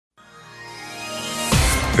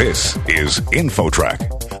This is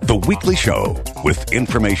InfoTrack, the weekly show with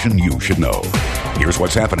information you should know. Here's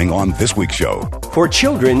what's happening on this week's show. For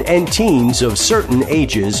children and teens of certain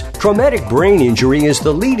ages, traumatic brain injury is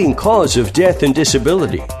the leading cause of death and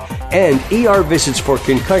disability. And ER visits for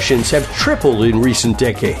concussions have tripled in recent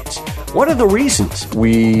decades. What are the reasons?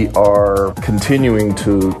 We are continuing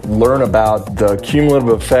to learn about the cumulative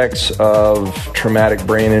effects of traumatic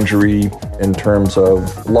brain injury in terms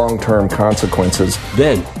of long-term consequences.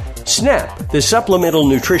 Then, SNAP, the Supplemental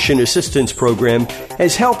Nutrition Assistance Program,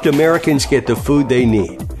 has helped Americans get the food they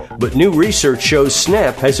need. But new research shows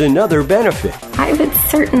SNAP has another benefit. I would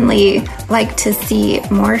certainly like to see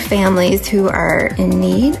more families who are in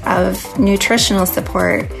need of nutritional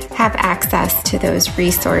support have access to those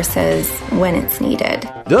resources when it's needed.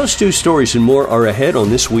 Those two stories and more are ahead on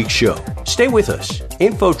this week's show. Stay with us.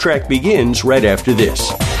 InfoTrack begins right after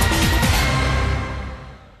this.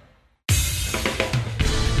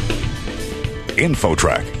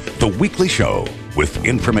 InfoTrack, the weekly show with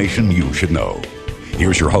information you should know.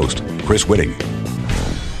 Here's your host, Chris Whitting.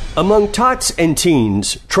 Among tots and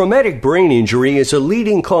teens, traumatic brain injury is a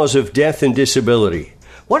leading cause of death and disability.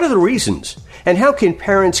 What are the reasons? And how can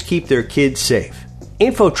parents keep their kids safe?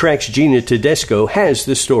 InfoTrack's Gina Tedesco has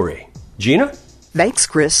the story. Gina? Thanks,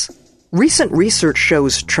 Chris. Recent research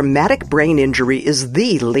shows traumatic brain injury is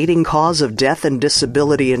the leading cause of death and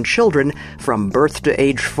disability in children from birth to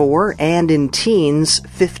age 4 and in teens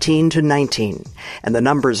 15 to 19. And the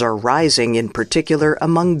numbers are rising, in particular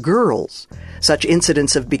among girls. Such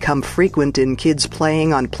incidents have become frequent in kids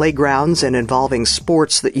playing on playgrounds and involving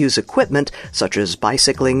sports that use equipment such as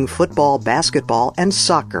bicycling, football, basketball, and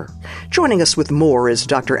soccer. Joining us with more is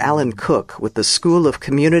Dr. Alan Cook with the School of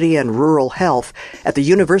Community and Rural Health at the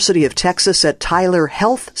University of Texas at Tyler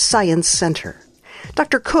Health Science Center.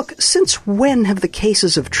 Dr. Cook, since when have the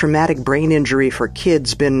cases of traumatic brain injury for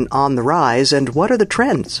kids been on the rise, and what are the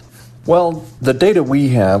trends? Well, the data we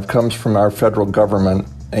have comes from our federal government,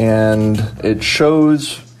 and it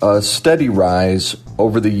shows a steady rise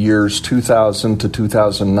over the years 2000 to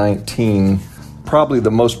 2019. Probably the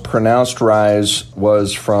most pronounced rise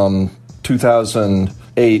was from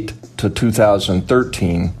 2008 to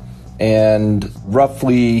 2013. And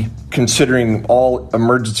roughly, considering all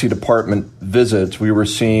emergency department visits, we were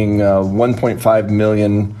seeing 1.5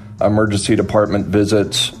 million emergency department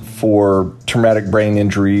visits for traumatic brain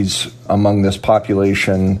injuries among this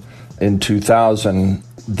population in 2000.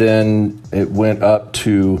 Then it went up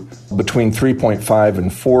to between 3.5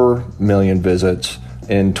 and 4 million visits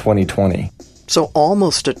in 2020. So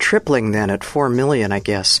almost a tripling then at 4 million, I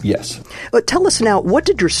guess. Yes. But tell us now, what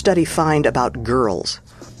did your study find about girls?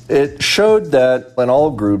 It showed that in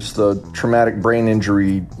all groups, the traumatic brain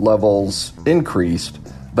injury levels increased.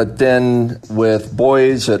 But then with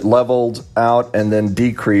boys, it leveled out and then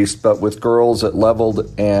decreased. But with girls, it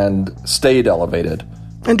leveled and stayed elevated.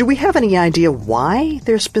 And do we have any idea why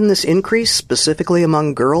there's been this increase specifically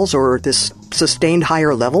among girls, or this sustained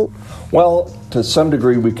higher level? Well, to some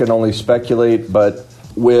degree, we can only speculate, but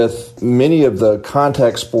with many of the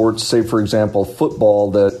contact sports, say, for example,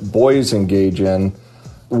 football that boys engage in,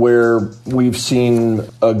 where we've seen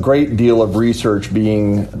a great deal of research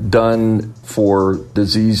being done for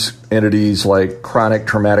disease entities like chronic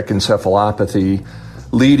traumatic encephalopathy,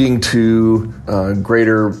 leading to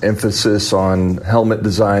greater emphasis on helmet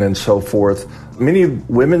design and so forth. Many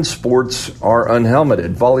women's sports are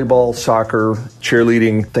unhelmeted. Volleyball, soccer,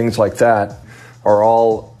 cheerleading, things like that are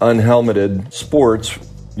all unhelmeted sports.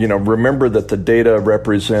 You know, remember that the data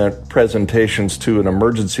represent presentations to an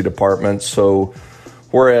emergency department. So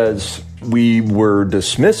whereas we were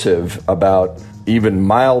dismissive about even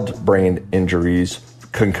mild brain injuries,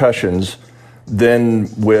 concussions, then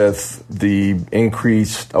with the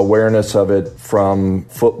increased awareness of it from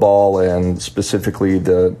football and specifically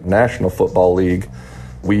the National Football League,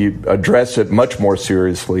 we address it much more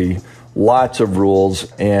seriously. Lots of rules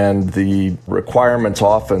and the requirements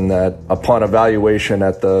often that upon evaluation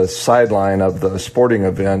at the sideline of the sporting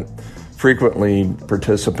event, frequently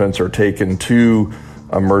participants are taken to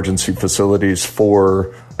emergency facilities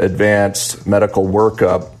for advanced medical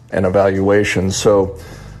workup and evaluation. So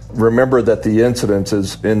remember that the incidence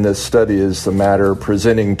is in this study is the matter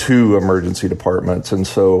presenting to emergency departments. And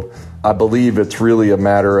so I believe it's really a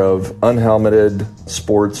matter of unhelmeted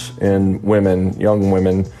sports in women, young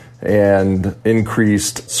women, and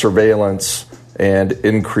increased surveillance and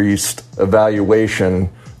increased evaluation,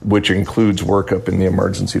 which includes workup in the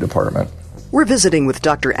emergency department. We're visiting with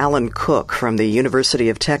Dr. Alan Cook from the University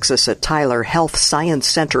of Texas at Tyler Health Science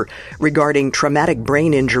Center regarding traumatic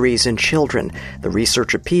brain injuries in children. The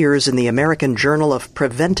research appears in the American Journal of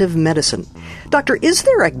Preventive Medicine. Doctor, is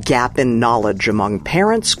there a gap in knowledge among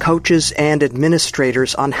parents, coaches, and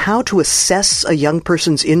administrators on how to assess a young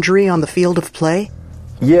person's injury on the field of play?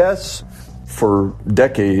 Yes. For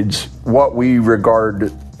decades, what we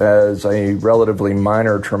regard as a relatively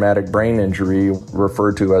minor traumatic brain injury,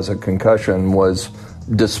 referred to as a concussion, was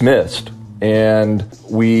dismissed. And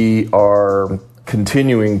we are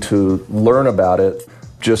continuing to learn about it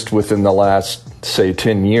just within the last, say,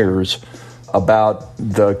 10 years, about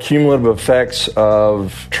the cumulative effects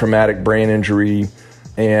of traumatic brain injury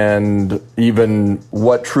and even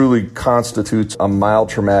what truly constitutes a mild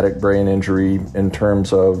traumatic brain injury in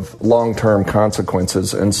terms of long-term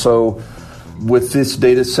consequences. And so with this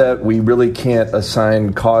data set, we really can't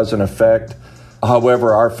assign cause and effect.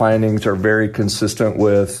 However, our findings are very consistent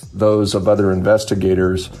with those of other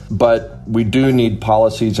investigators. But we do need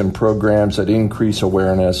policies and programs that increase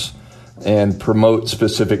awareness and promote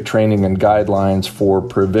specific training and guidelines for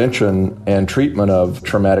prevention and treatment of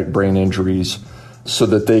traumatic brain injuries so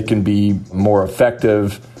that they can be more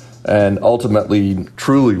effective and ultimately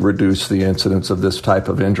truly reduce the incidence of this type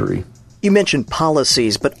of injury. You mentioned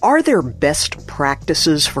policies, but are there best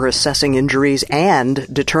practices for assessing injuries and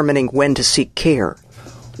determining when to seek care?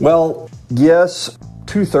 Well, yes.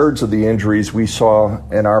 2/3 of the injuries we saw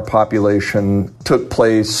in our population took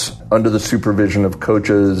place under the supervision of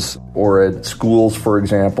coaches or at schools, for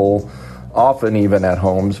example, often even at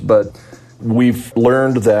homes. But we've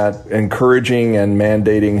learned that encouraging and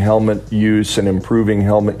mandating helmet use and improving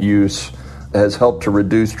helmet use has helped to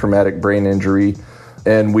reduce traumatic brain injury.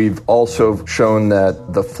 And we've also shown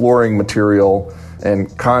that the flooring material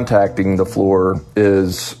and contacting the floor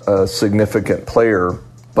is a significant player.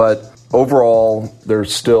 But overall,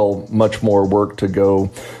 there's still much more work to go.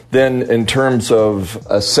 Then in terms of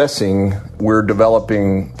assessing, we're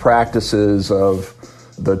developing practices of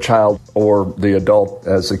the child or the adult,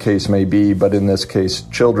 as the case may be, but in this case,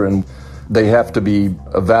 children. They have to be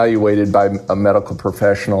evaluated by a medical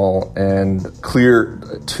professional and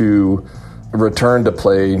cleared to return to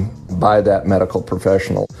play by that medical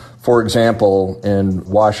professional. For example, in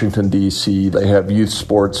Washington, D.C., they have youth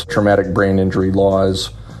sports traumatic brain injury laws,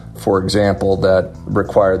 for example, that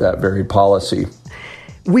require that very policy.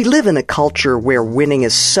 We live in a culture where winning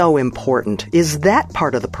is so important. Is that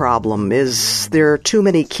part of the problem? Is there too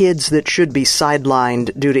many kids that should be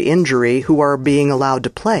sidelined due to injury who are being allowed to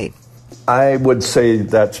play? I would say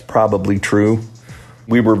that's probably true.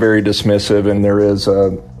 We were very dismissive, and there is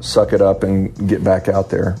a suck it up and get back out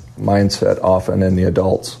there mindset often in the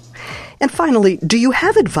adults. And finally, do you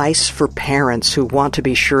have advice for parents who want to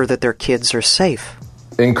be sure that their kids are safe?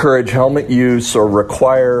 Encourage helmet use or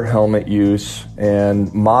require helmet use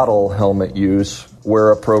and model helmet use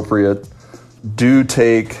where appropriate. Do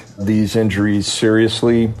take these injuries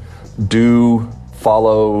seriously. Do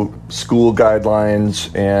follow school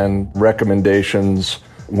guidelines and recommendations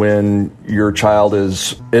when your child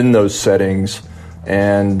is in those settings,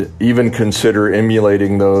 and even consider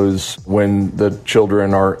emulating those when the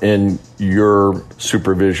children are in your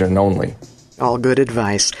supervision only. All good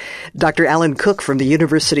advice. Dr. Alan Cook from the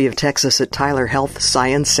University of Texas at Tyler Health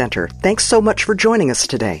Science Center. Thanks so much for joining us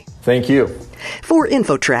today. Thank you. For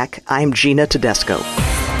InfoTrack, I'm Gina Tedesco.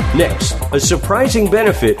 Next, a surprising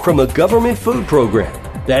benefit from a government food program.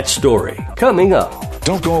 That story coming up.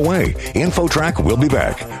 Don't go away. InfoTrack will be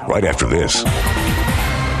back right after this.